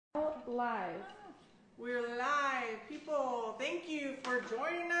live. We're live. People, thank you for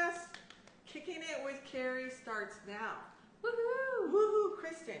joining us. Kicking It with Kerry starts now. Woohoo! Woohoo,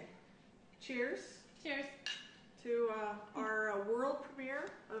 Kristin. Cheers. Cheers. To our world premiere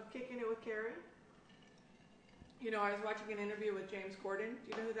of Kicking It with Kerry. You know, I was watching an interview with James Corden.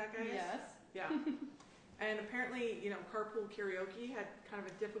 Do you know who that guy is? Yes. Yeah. And apparently, you know, carpool karaoke had kind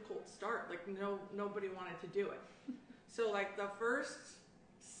of a difficult start. Like, nobody wanted to do it. So, like, the first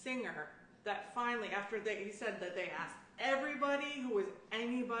singer that finally, after he said that they asked everybody who was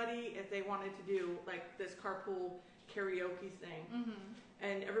anybody if they wanted to do, like, this carpool karaoke thing. Mm-hmm.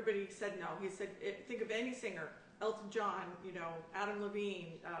 And everybody said no. He said, think of any singer, Elton John, you know, Adam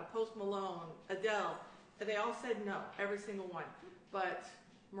Levine, Post Malone, Adele. And they all said no, every single one. But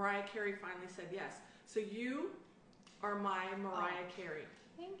Mariah Carey finally said yes. So you are my Mariah Carey.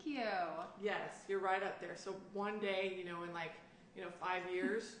 Thank you. Yes, you're right up there. So one day, you know, in like, you know, 5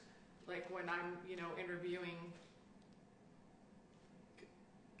 years, like when I'm, you know, interviewing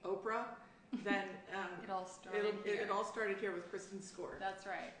Oprah, then it all started here. It all started here with Kristin Scord. That's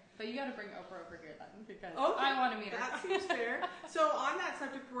right. But you got to bring Oprah over here then, because okay, I want to meet her. That seems fair. So on that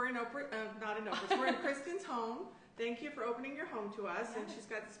subject, we're in Oprah, not in Oprah's, we're in Kristin's home. Thank you for opening your home to us. Yes. And she's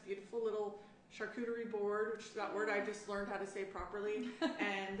got this beautiful little charcuterie board, which is that word I just learned how to say properly,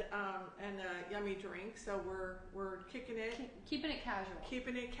 and a yummy drink. So we're kicking it, keeping it casual,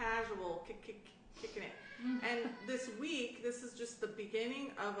 kicking it. Mm-hmm. And this week, this is just the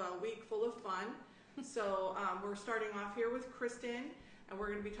beginning of a week full of fun. So we're starting off here with Kristin, and we're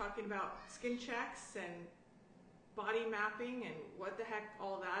going to be talking about skin checks and body mapping and what the heck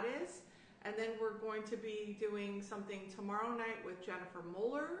all that is. And then we're going to be doing something tomorrow night with Jennifer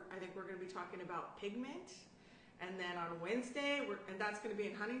Moeller. I think we're going to be talking about pigment. And then on Wednesday, and that's going to be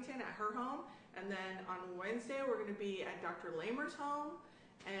in Huntington at her home. And then on Wednesday, we're going to be at Dr. Lamer's home.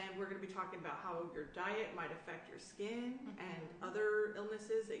 And we're going to be talking about how your diet might affect your skin and other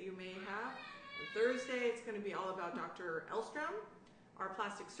illnesses that you may have. And Thursday, it's going to be all about Dr. Elstrom, our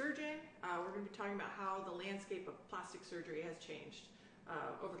plastic surgeon. We're going to be talking about how the landscape of plastic surgery has changed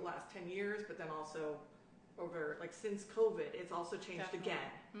over the last 10 years, but then also over, like, since COVID, it's also changed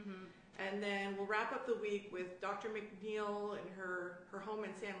again. Mm-hmm. And then we'll wrap up the week with Dr. McNeil and her home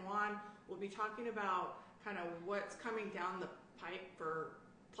in San Juan. We'll be talking about kind of what's coming down the pipe for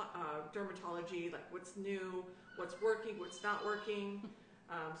dermatology, like what's new, what's working, what's not working.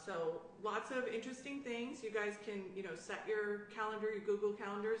 So lots of interesting things. You guys can, you know, set your calendar, your Google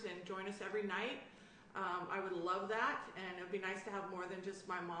calendars, and join us every night. I would love that, and it would be nice to have more than just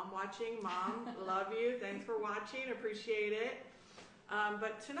my mom watching. Mom, love you. Thanks for watching. Appreciate it.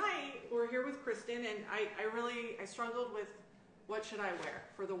 But tonight, we're here with Kristin, and I struggled with what should I wear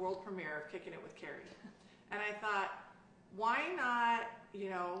for the world premiere of Kicking It with Kerry. And I thought, why not, you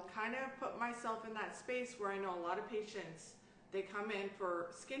know, kind of put myself in that space where I know a lot of patients, they come in for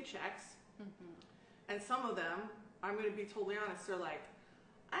skin checks, and some of them, I'm going to be totally honest, they're like,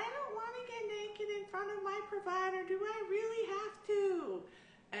 I don't want to get naked in front of my provider. Do I really have to?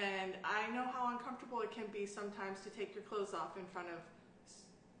 And I know how uncomfortable it can be sometimes to take your clothes off in front of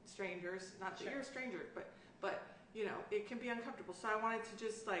strangers. Not that you're a stranger, but you know, it can be uncomfortable. So I wanted to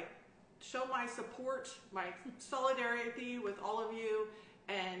just like show my support, my solidarity with all of you.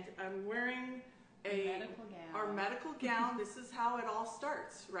 And I'm wearing our medical gown. This is how it all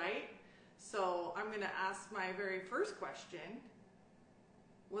starts, right? So I'm going to ask my very first question.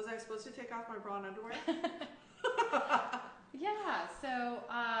 Was I supposed to take off my bra and underwear? Yeah, so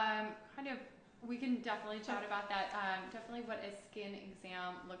kind of, we can definitely chat about that. Definitely what a skin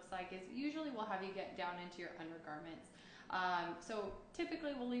exam looks like is usually we'll have you get down into your undergarments. So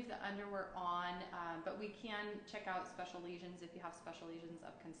typically we'll leave the underwear on, but we can check out special lesions if you have special lesions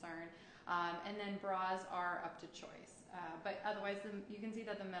of concern. And then bras are up to choice. But otherwise, you can see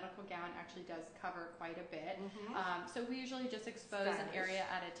that the medical gown actually does cover quite a bit. Mm-hmm. So we usually just expose an area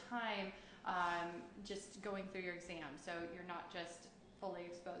at a time, just going through your exam. So you're not just fully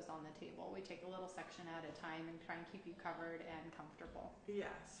exposed on the table. We take a little section at a time and try and keep you covered and comfortable.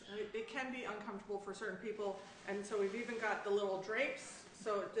 Yes, it can be uncomfortable for certain people. And so we've even got the little drapes.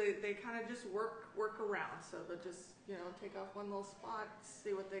 So they kind of just work around. So they'll just, you know, take off one little spot,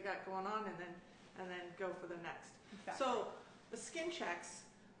 see what they got going on, and then go for the next. Exactly. So the skin checks,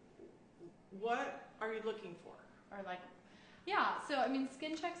 what are you looking for? Or like, yeah, so I mean,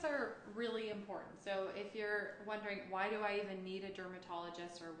 skin checks are really important. So if you're wondering, why do I even need a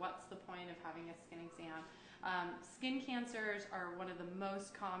dermatologist, or what's the point of having a skin exam? Skin cancers are one of the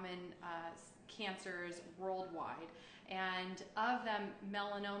most common cancers worldwide. And of them,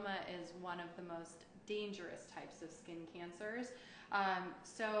 melanoma is one of the most dangerous types of skin cancers.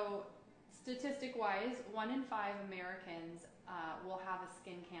 So statistic-wise, 1 in 5 Americans will have a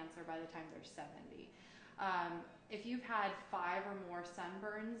skin cancer by the time they're 70. If you've had 5 or more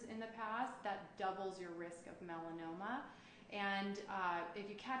sunburns in the past, that doubles your risk of melanoma. And if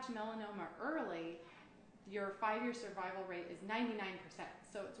you catch melanoma early, your 5-year survival rate is 99%.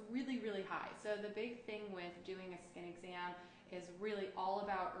 So it's really, really high. So the big thing with doing a skin exam is really all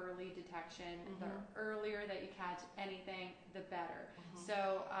about early detection. The earlier that you catch anything, the better.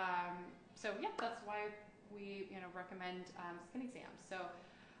 So yeah, that's why we recommend skin exams. So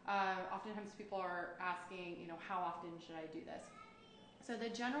oftentimes people are asking, how often should I do this? So the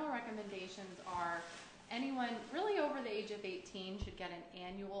general recommendations are anyone really over the age of 18 should get an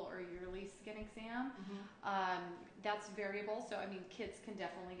annual or yearly skin exam. That's variable. So, kids can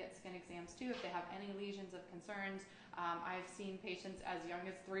definitely get skin exams too if they have any lesions of concerns. I've seen patients as young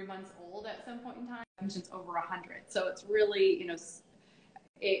as 3 months old at some point in time, patients over 100. So it's really,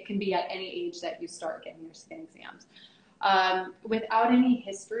 it can be at any age that you start getting your skin exams. Without any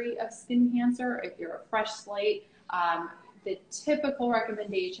history of skin cancer, if you're a fresh slate, the typical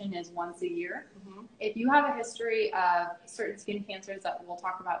recommendation is once a year. If you have a history of certain skin cancers that we'll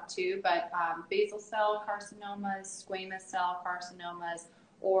talk about too, but basal cell carcinomas, squamous cell carcinomas,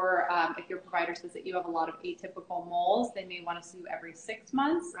 or if your provider says that you have a lot of atypical moles, they may want to see you every 6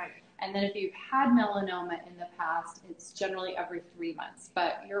 months. Right. And then if you've had melanoma in the past, it's generally every 3 months.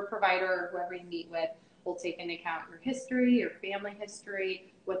 But your provider, whoever you meet with, will take into account your history, your family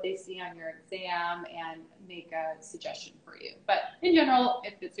history, what they see on your exam, and make a suggestion for you. But in general,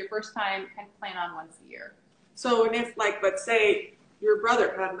 if it's your first time, kind of plan on once a year. So, and if, let's say your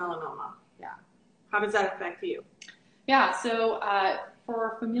brother had melanoma, how does that affect you? Yeah, so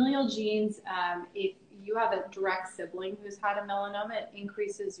for familial genes, if you have a direct sibling who's had a melanoma, it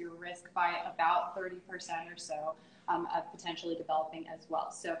increases your risk by about 30% or so of potentially developing as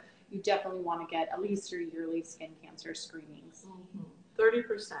well. So you definitely want to get at least your yearly skin cancer screenings.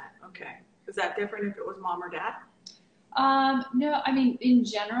 30%, okay. Is that different if it was mom or dad? No, in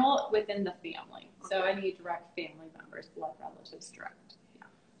general, within the family. So Okay. any direct family members, blood relatives, direct. Yeah.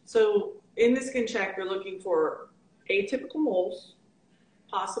 So in the skin check, you're looking for atypical moles,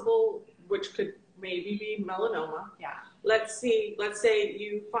 possible, which could maybe be melanoma. Yeah. Let's say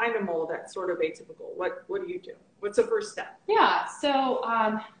you find a mole that's sort of atypical. What do you do? What's the first step? Yeah, so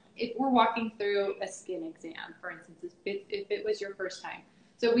if we're walking through a skin exam, for instance, if it was your first time,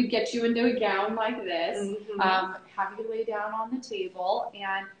 so we'd get you into a gown like this, have you lay down on the table,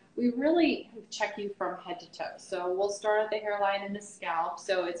 and we really check you from head to toe. So we'll start at the hairline and the scalp.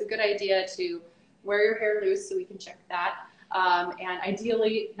 So it's a good idea to wear your hair loose so we can check that. And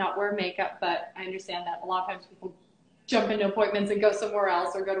ideally not wear makeup, but I understand that a lot of times people jump into appointments and go somewhere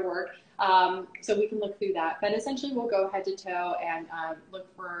else or go to work. So we can look through that. But essentially we'll go head to toe and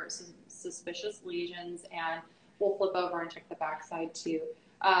look for suspicious lesions, and we'll flip over and check the backside too.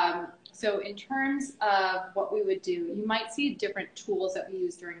 So in terms of what we would do, you might see different tools that we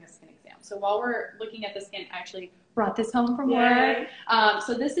use during the skin exam. So while we're looking at the skin, I actually brought this home from work.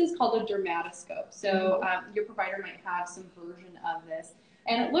 So this is called a dermatoscope. So your provider might have some version of this.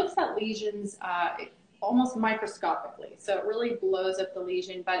 And it looks at lesions almost microscopically. So it really blows up the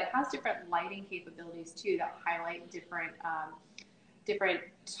lesion, but it has different lighting capabilities too that highlight different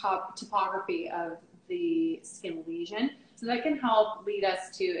topography of the skin lesion. So that can help lead us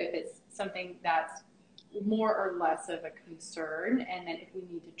to if it's something that's more or less of a concern, and then if we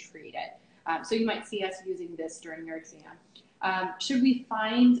need to treat it. So you might see us using this during your exam. Should we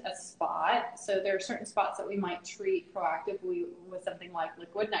find a spot, so there are certain spots that we might treat proactively with something like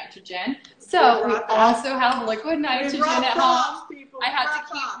liquid nitrogen. So we also have liquid nitrogen at home. I had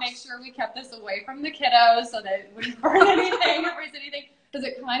to make sure we kept this away from the kiddos so that it wouldn't burn anything or freeze anything, because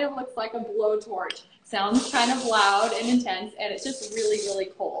it kind of looks like a blowtorch. Sounds kind of loud and intense, and it's just really, really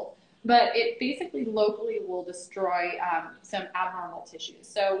cold. But it basically locally will destroy some abnormal tissues.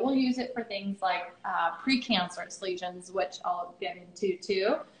 So we'll use it for things like precancerous lesions, which I'll get into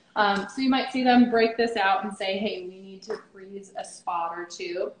too. So you might see them break this out and say, hey, we need to freeze a spot or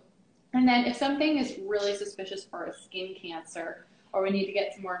two. And then if something is really suspicious for a skin cancer, or we need to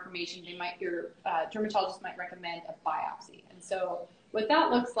get some more information, your dermatologist might recommend a biopsy. And so what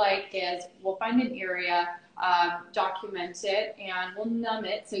that looks like is we'll find an area, document it, and we'll numb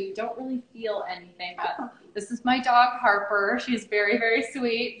it so you don't really feel anything. But this is my dog, Harper. She's very, very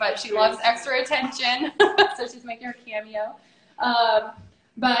sweet, but she loves extra attention, so she's making her cameo.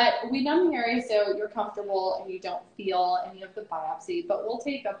 But we numb the area so you're comfortable and you don't feel any of the biopsy, but we'll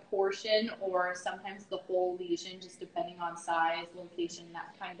take a portion or sometimes the whole lesion, just depending on size, location,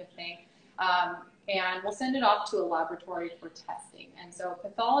 that kind of thing. And we'll send it off to a laboratory for testing. And so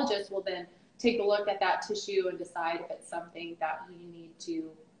pathologists will then take a look at that tissue and decide if it's something that we need to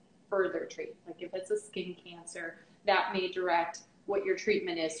further treat. Like if it's a skin cancer, that may direct what your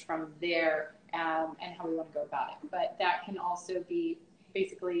treatment is from there, and how we want to go about it. But that can also be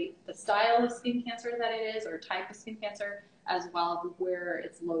basically the style of skin cancer that it is, or type of skin cancer, as well as where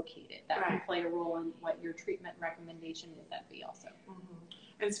it's located. That can play a role in what your treatment recommendation is that be also. Mm-hmm.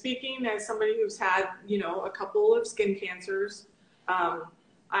 And speaking as somebody who's had, a couple of skin cancers,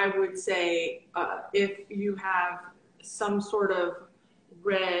 I would say if you have some sort of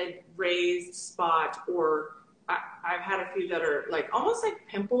red raised spot, or I've had a few that are like almost like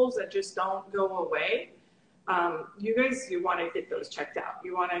pimples that just don't go away. You want to get those checked out.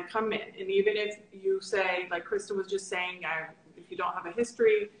 You want to come in, and even if you say, like Kristin was just saying, if you don't have a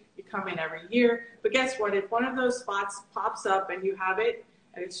history, you come in every year. But guess what? If one of those spots pops up and you have it,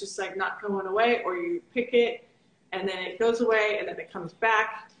 and it's just like not going away, or you pick it and then it goes away and then it comes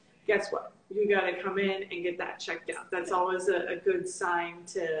back, guess what? You got to come in and get that checked out. That's always a good sign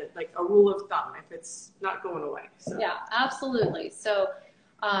to, like, a rule of thumb if it's not going away. So. Yeah, absolutely. So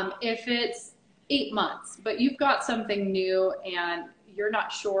if it's 8 months, but you've got something new and you're not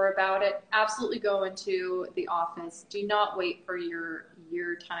sure about it, absolutely go into the office. Do not wait for your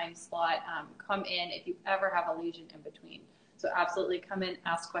time slot. Come in if you ever have a lesion in between. So absolutely come in,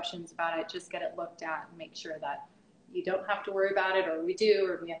 ask questions about it, just get it looked at and make sure that you don't have to worry about it, or we do,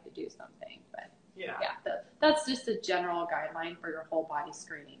 or we have to do something. But yeah, that's just a general guideline for your whole body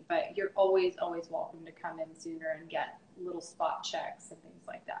screening. But you're always welcome to come in sooner and get little spot checks and things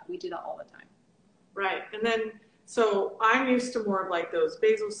like that. We do that all the time. Right. And then, so I'm used to more of like those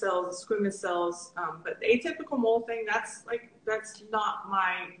basal cells, the squamous cells, but the atypical mole thing, that's not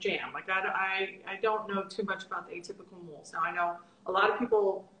my jam. Like I don't know too much about the atypical moles. Now I know a lot of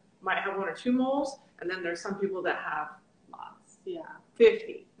people might have 1 or 2 moles, and then there's some people that have Lots. Yeah.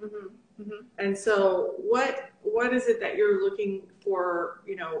 50. Mm-hmm. Mm-hmm. And so what is it that you're looking for,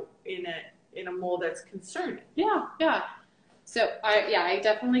 in a mole that's concerning? Yeah. So I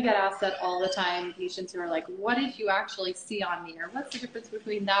definitely get asked that all the time. Patients who are like, what did you actually see on me? Or what's the difference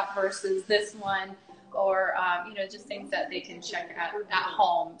between that versus this one? Or, just things that they can check at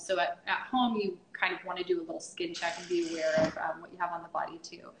home. So at home, you kind of want to do a little skin check and be aware of what you have on the body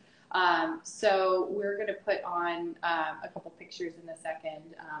too. So we're going to put on a couple pictures in a second.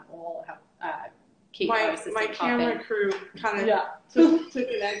 We'll have Kate, my camera crew kind of took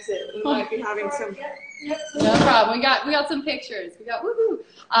an exit. We might be having some. No problem. We got some pictures. We got woohoo.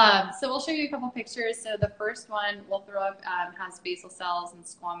 So we'll show you a couple pictures. So the first one we'll throw up has basal cells and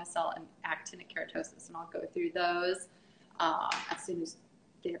squamous cell and actinic keratosis, and I'll go through those as soon as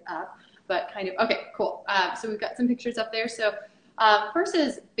they're up. But okay, cool. So we've got some pictures up there. So first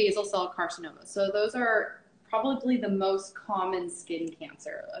is basal cell carcinoma. So those are probably the most common skin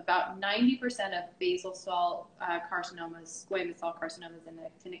cancer. About 90% of basal cell carcinomas, squamous cell carcinomas, and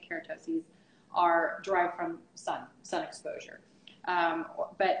actinic keratoses are derived from sun exposure.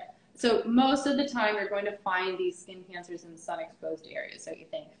 But so most of the time you're going to find these skin cancers in sun exposed areas. So you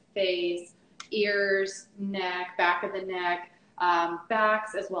think face, ears, neck, back of the neck,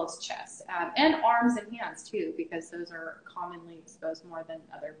 backs, as well as chest, and arms and hands too, because those are commonly exposed more than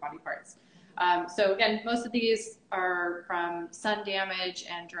other body parts. So again, most of these are from sun damage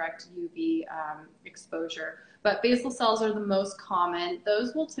and direct UV exposure. But basal cells are the most common.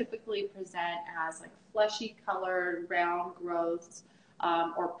 Those will typically present as like fleshy colored round growths,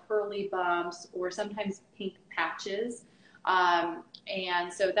 or pearly bumps, or sometimes pink patches.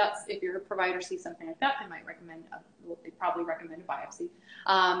 And so that's, if your provider sees something like that, they probably recommend a biopsy.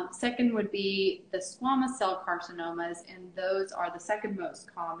 Second would be the squamous cell carcinomas, and those are the second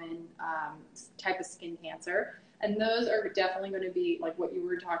most common type of skin cancer. And those are definitely going to be like what you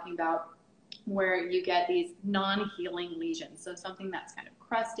were talking about, where you get these non-healing lesions. So something that's kind of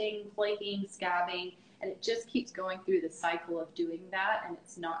crusting, flaking, scabbing, and it just keeps going through the cycle of doing that, and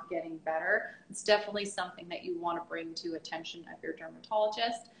it's not getting better. It's definitely something that you want to bring to attention of your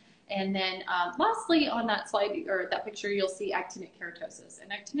dermatologist. And then lastly, on that slide or that picture, you'll see actinic keratosis.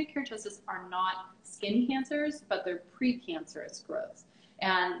 And actinic keratosis are not skin cancers, but they're precancerous growths.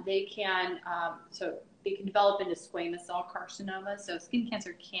 And they can develop into squamous cell carcinoma. So skin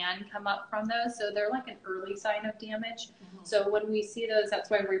cancer can come up from those. So they're like an early sign of damage. Mm-hmm. So when we see those, that's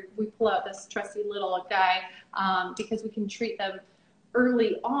why we pull out this trusty little guy, because we can treat them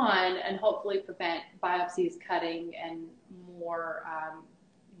early on and hopefully prevent biopsies, cutting, and more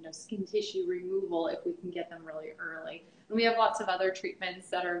skin tissue removal if we can get them really early. And we have lots of other treatments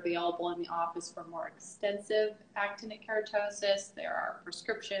that are available in the office for more extensive actinic keratosis. There are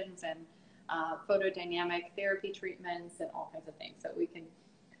prescriptions and photodynamic therapy treatments and all kinds of things that we can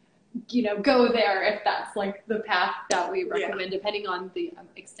go there if that's like the path that we recommend, depending on the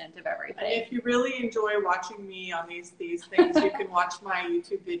extent of everything. And if you really enjoy watching me on these things, you can watch my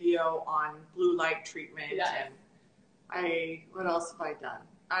YouTube video on blue light treatment. Yes. And what else have I done?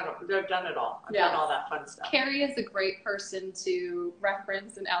 I've done it all. I've done all that fun stuff. Kerry is a great person to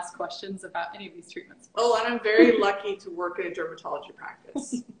reference and ask questions about any of these treatments. Oh, and I'm very lucky to work at a dermatology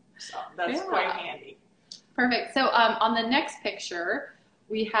practice. So that's quite handy. Perfect. So on the next picture,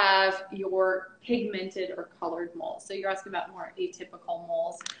 we have your pigmented or colored moles. So you're asking about more atypical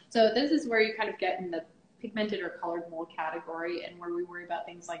moles. So this is where you kind of get in the pigmented or colored mole category, and where we worry about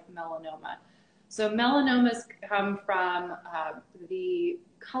things like melanoma. So melanomas come from the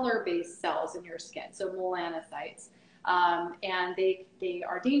color-based cells in your skin, so melanocytes. And they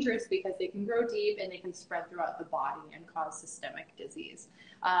are dangerous because they can grow deep and they can spread throughout the body and cause systemic disease.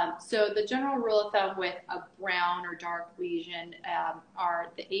 So the general rule of thumb with a brown or dark lesion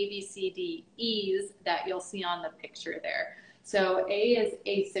are the A, B, C, D, E's that you'll see on the picture there. So A is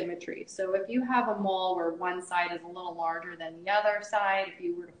asymmetry. So if you have a mole where one side is a little larger than the other side, if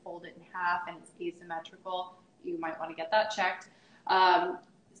you were to fold it in half and it's asymmetrical, you might want to get that checked.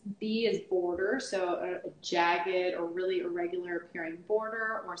 B is border, so a jagged or really irregular appearing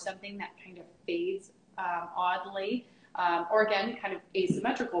border, or something that kind of fades oddly, or again, kind of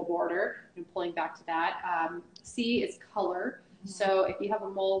asymmetrical border, and pulling back to that. C is color. So if you have a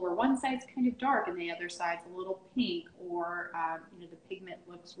mole where one side's kind of dark and the other side's a little pink, or the pigment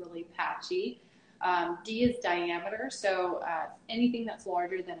looks really patchy. D is diameter, so anything that's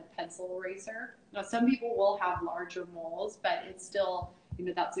larger than a pencil eraser. Now, some people will have larger moles, but it's still,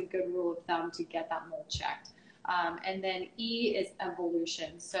 that's a good rule of thumb to get that mole checked. And then E is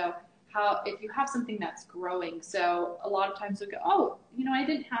evolution. So if you have something that's growing, so a lot of times we go, oh, I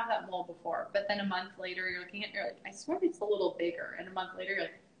didn't have that mole before, but then a month later you're looking at it, you're like, I swear it's a little bigger, and a month later you're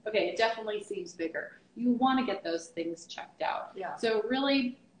like, okay, it definitely seems bigger. You want to get those things checked out. Yeah. So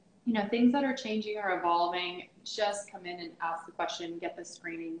really, things that are changing or evolving, just come in and ask the question, get the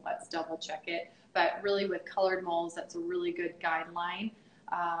screening, let's double check it. But really with colored moles, that's a really good guideline,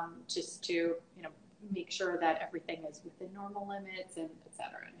 just to, make sure that everything is within normal limits, and et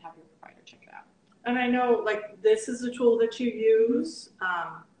cetera, and have your provider check it out. And I know, this is a tool that you use.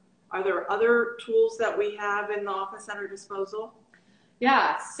 Are there other tools that we have in the office at our disposal?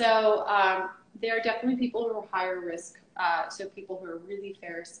 Yeah, so there are definitely people who are higher risk. So people who are really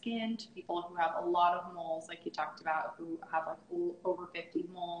fair-skinned, people who have a lot of moles, like you talked about, who have over 50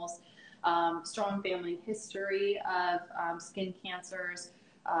 moles, strong family history of skin cancers,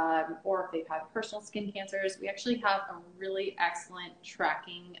 or if they've had personal skin cancers. We actually have a really excellent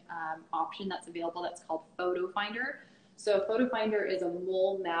tracking option that's available that's called Photo Finder. So Photo Finder is a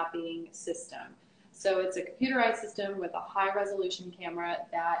mole mapping system. So it's a computerized system with a high resolution camera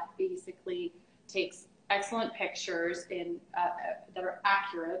that basically takes excellent pictures that are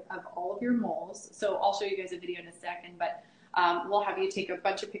accurate of all of your moles. So I'll show you guys a video in a second, but we'll have you take a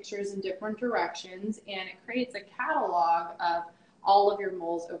bunch of pictures in different directions, and it creates a catalog of all of your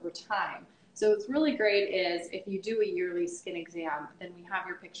moles over time. So what's really great is if you do a yearly skin exam, then we have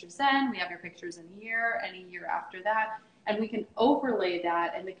your pictures then, we have your pictures in a year, and a year after that, and we can overlay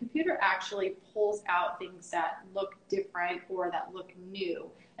that, and the computer actually pulls out things that look different or that look new.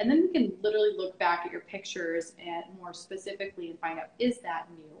 And then we can literally look back at your pictures and more specifically and find out, is that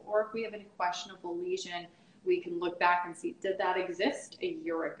new? Or if we have any questionable lesion, we can look back and see, did that exist a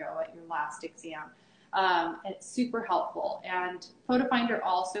year ago at your last exam? It's super helpful. And Photo Finder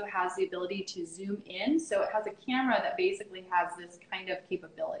also has the ability to zoom in. So it has a camera that basically has this kind of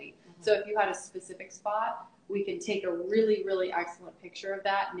capability. So if you had a specific spot, we can take a really, really excellent picture of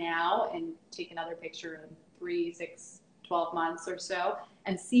that now and take another picture in 3, 6, 12 months or so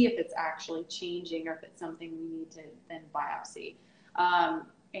and see if it's actually changing or if it's something we need to then biopsy.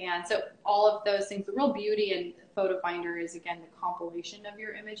 And so all of those things, the real beauty in Photo Finder is, again, the compilation of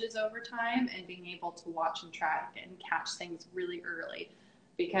your images over time and being able to watch and track and catch things really early.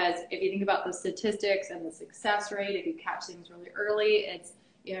 Because if you think about the statistics and the success rate, if you catch things really early, it's,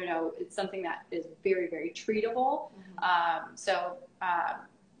 it's something that is very, very treatable.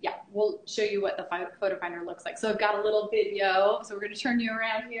 Yeah, we'll show you what the Photo Finder looks like. So I've got a little video, so we're going to turn you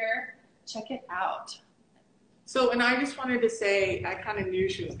around here. Check it out. So, and I just wanted to say, I kind of knew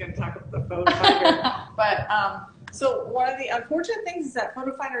she was going to talk about the Photo Finder, but so one of the unfortunate things is that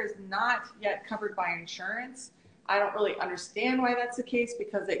Photo Finder is not yet covered by insurance. I don't really understand why that's the case,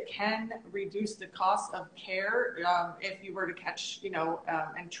 because it can reduce the cost of care if you were to catch,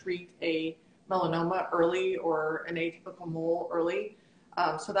 and treat a melanoma early or an atypical mole early.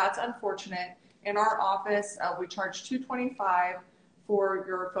 So that's unfortunate. In our office, we charge $225 for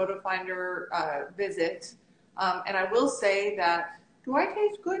your photo finder visit. And I will say that, do I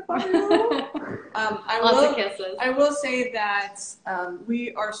taste good, Mario? Lots of kisses. I will say that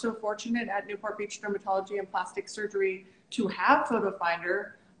we are so fortunate at Newport Beach Dermatology and Plastic Surgery to have photo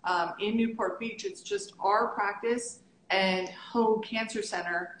finder in Newport Beach. It's just our practice and Hoag Cancer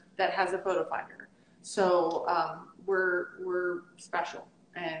Center that has a photo finder. So we're special.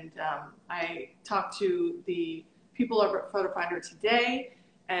 And I talked to the people over at Photo Finder today,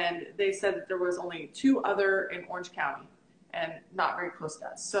 and they said that there was only 2 other in Orange County and not very close to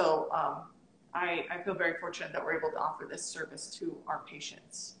us. So I feel very fortunate that we're able to offer this service to our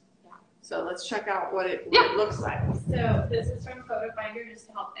patients. Yeah. So let's check out what it looks like. So this is from Photo Finder, just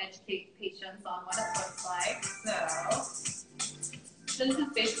to help educate patients on what it looks like. So this is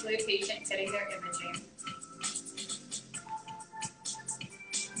basically a patient getting their imaging.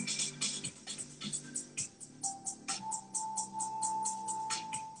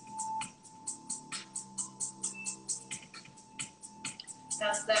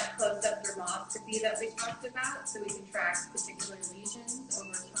 That's that close-up dermoscopy that we talked about, so we can track particular lesions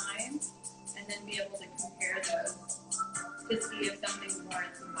over time and then be able to compare those to see if something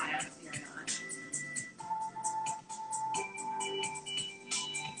warrants a biopsy or not.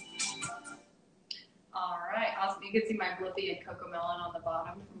 All right, awesome. You can see my Blippi and Coco Melon on the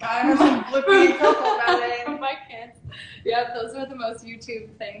bottom. I have some Blippi and Coco Melon. My kids. Yeah, those are the most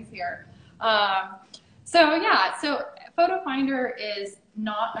YouTube things here. So Photo Finder is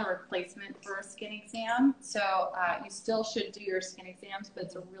not a replacement for a skin exam. So you still should do your skin exams, but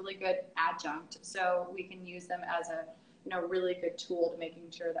it's a really good adjunct. So we can use them as a really good tool to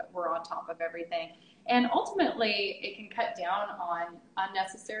making sure that we're on top of everything. And ultimately, it can cut down on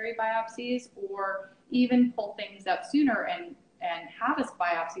unnecessary biopsies or even pull things up sooner and have us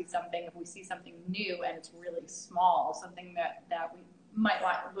biopsy something if we see something new and it's really small, something that we might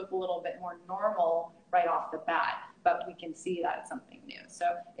look a little bit more normal right off the bat, but we can see that it's something new. So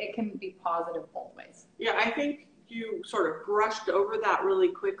it can be positive both ways. Yeah, I think you sort of brushed over that really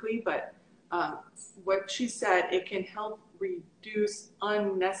quickly, but what she said, it can help reduce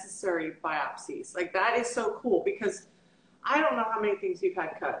unnecessary biopsies. Like, that is so cool, because I don't know how many things you've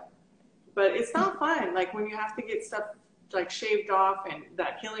had cut, but it's not fun. Like, when you have to get stuff like shaved off and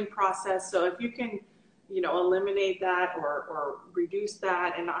that healing process. So if you can, eliminate that or reduce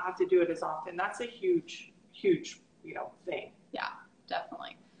that and not have to do it as often, that's a huge thing. Yeah,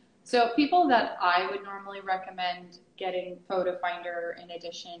 definitely. So people that I would normally recommend getting Photo Finder in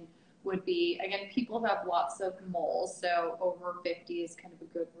addition would be, again, people who have lots of moles, so over 50 is kind of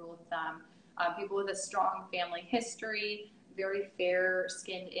a good rule of thumb. People with a strong family history, very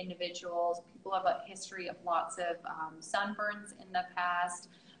fair-skinned individuals, people have a history of lots of sunburns in the past,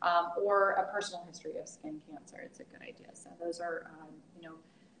 or a personal history of skin cancer. It's a good idea. So those are,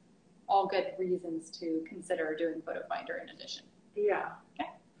 all good reasons to consider doing Photo Finder in addition. Yeah. Okay.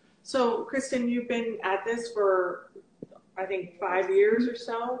 So, Kristin, you've been at this for, I think, 5 years or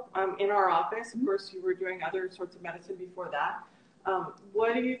so in our office. Of course, you were doing other sorts of medicine before that.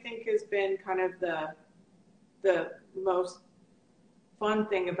 What do you think has been kind of the most fun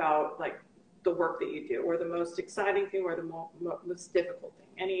thing about, like, the work that you do, or the most exciting thing, or the most difficult thing?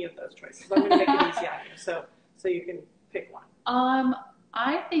 Any of those choices. I'm going to make it easy on you, so you can pick one.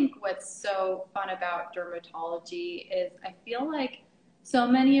 I think what's so fun about dermatology is I feel like so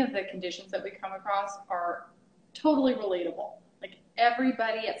many of the conditions that we come across are totally relatable. Like,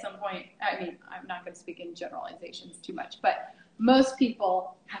 everybody at some point, I mean, I'm not going to speak in generalizations too much, but most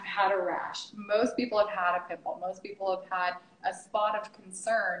people have had a rash. Most people have had a pimple. Most people have had a spot of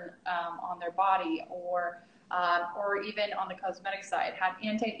concern on their body, or even on the cosmetic side, had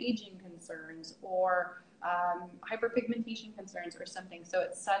anti-aging concerns or hyperpigmentation concerns or something. So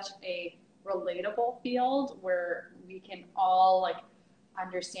it's such a relatable field where we can all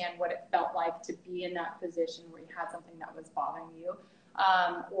understand what it felt like to be in that position where you had something that was bothering you,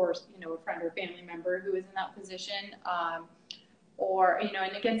 or a friend or family member who is in that position, or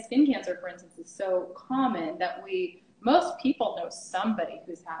and again, skin cancer, for instance, is so common that most people know somebody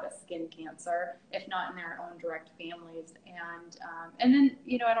who's had a skin cancer, if not in their own direct families. And then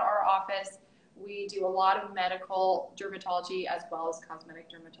at our office, we do a lot of medical dermatology as well as cosmetic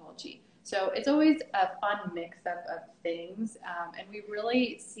dermatology. So it's always a fun mix-up of things, and we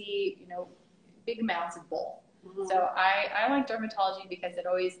really see, big amounts of both. Mm-hmm. So I like dermatology because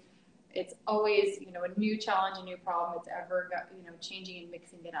it's always, a new challenge, a new problem. It's ever, changing and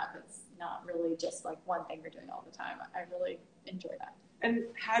mixing it up. It's not really just like one thing you're doing all the time. I really enjoy that. And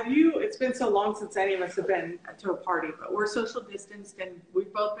it's been so long since any of us have been to a party, but we're social distanced and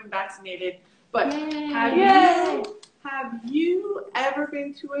we've both been vaccinated. But Have you ever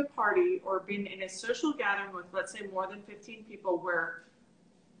been to a party or been in a social gathering with, let's say, more than 15 people where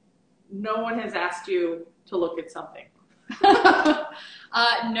no one has asked you to look at something? No,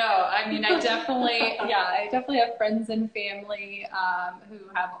 I mean, I definitely have friends and family who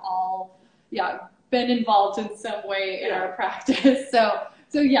have all, been involved in some way in our practice.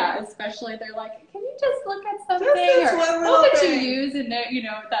 So yeah, especially they're like, can you just look at something, or what would you use, and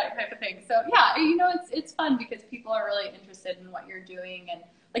that type of thing. So yeah, it's fun because people are really interested in what you're doing, and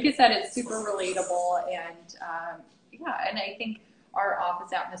like I said, it's super relatable, and and I think our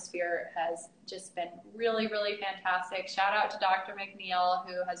office atmosphere has just been really, really fantastic. Shout out to Dr. McNeil,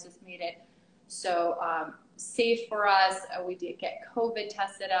 who has just made it so safe for us. We did get COVID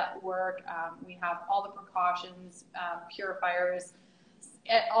tested at work. We have all the precautions, purifiers,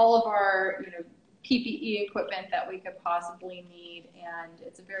 all of our PPE equipment that we could possibly need, and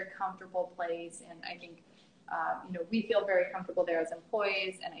it's a very comfortable place. And I think we feel very comfortable there as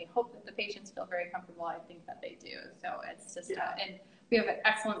employees, and I hope that the patients feel very comfortable. I think that they do. So it's just and we have an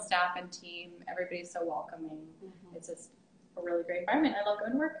excellent staff and team. Everybody's so welcoming. Mm-hmm. It's just a really great environment. I love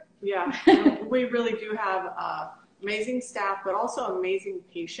going to work. Yeah, we really do have amazing staff, but also amazing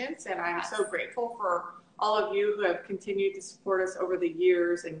patients, and I'm so grateful for all of you who have continued to support us over the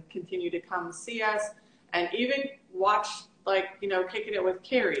years and continue to come see us and even watch, Kicking It with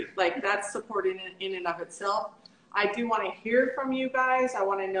Kerry. Like, that's support in and of itself. I do want to hear from you guys. I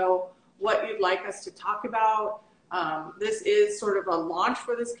want to know what you'd like us to talk about. This is sort of a launch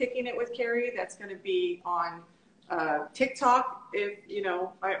for this Kicking It with Kerry that's going to be on TikTok. If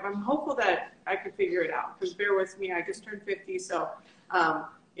I'm hopeful that I can figure it out, because bear with me, I just turned 50, so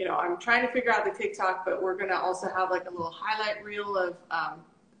I'm trying to figure out the TikTok, but we're going to also have like a little highlight reel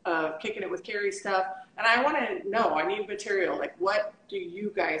of Kicking It with Kerry stuff. And I want to know, I need material. Like, what do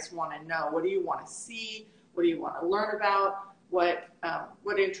you guys want to know? What do you want to see? What do you want to learn about? What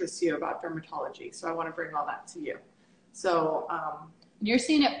interests you about dermatology? So I want to bring all that to you. So you're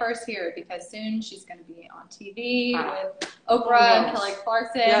seeing it first here, because soon she's going to be on TV with Oprah and Kelly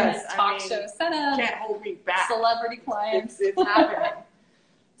Clarkson. Yes, talk show setup. Can't hold me back. Celebrity clients. It's happening.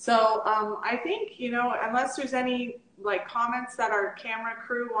 So I think, unless there's any comments that our camera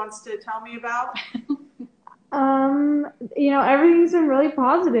crew wants to tell me about. Everything's been really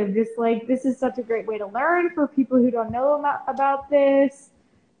positive. Just this is such a great way to learn for people who don't know about this.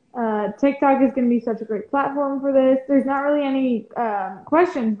 TikTok is going to be such a great platform for this. There's not really any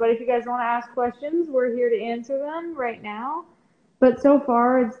questions, but if you guys want to ask questions, we're here to answer them right now. But so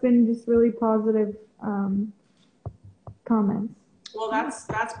far, it's been just really positive comments. Well, that's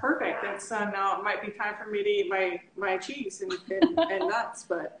perfect. That's now it might be time for me to eat my cheese and nuts.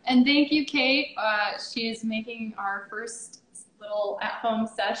 But and thank you, Kate. She's making our first little at-home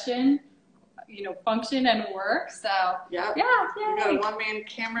session, function and work. So yeah, we got a one-man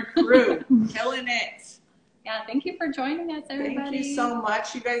camera crew killing it. Yeah, thank you for joining us, everybody. Thank you so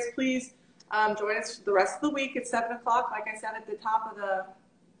much. You guys, please join us the rest of the week at 7 o'clock. Like I said at the top of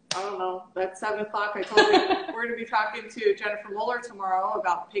at 7 o'clock, I told you we're going to be talking to Jennifer Muller tomorrow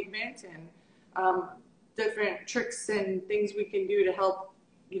about pigment and different tricks and things we can do to help,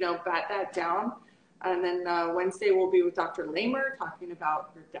 bat that down. And then Wednesday we'll be with Dr. Lamer talking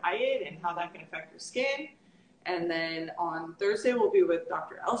about her diet and how that can affect your skin. And then on Thursday we'll be with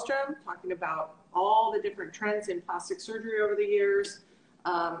Dr. Elstrom talking about all the different trends in plastic surgery over the years.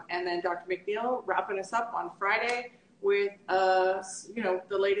 And then Dr. McNeil wrapping us up on Friday with the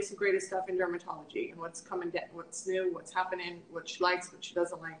latest and greatest stuff in dermatology and what's coming down, what's new, what's happening, what she likes, what she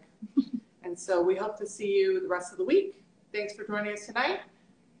doesn't like. And so we hope to see you the rest of the week. Thanks for joining us tonight.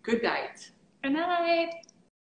 Good night. Good night.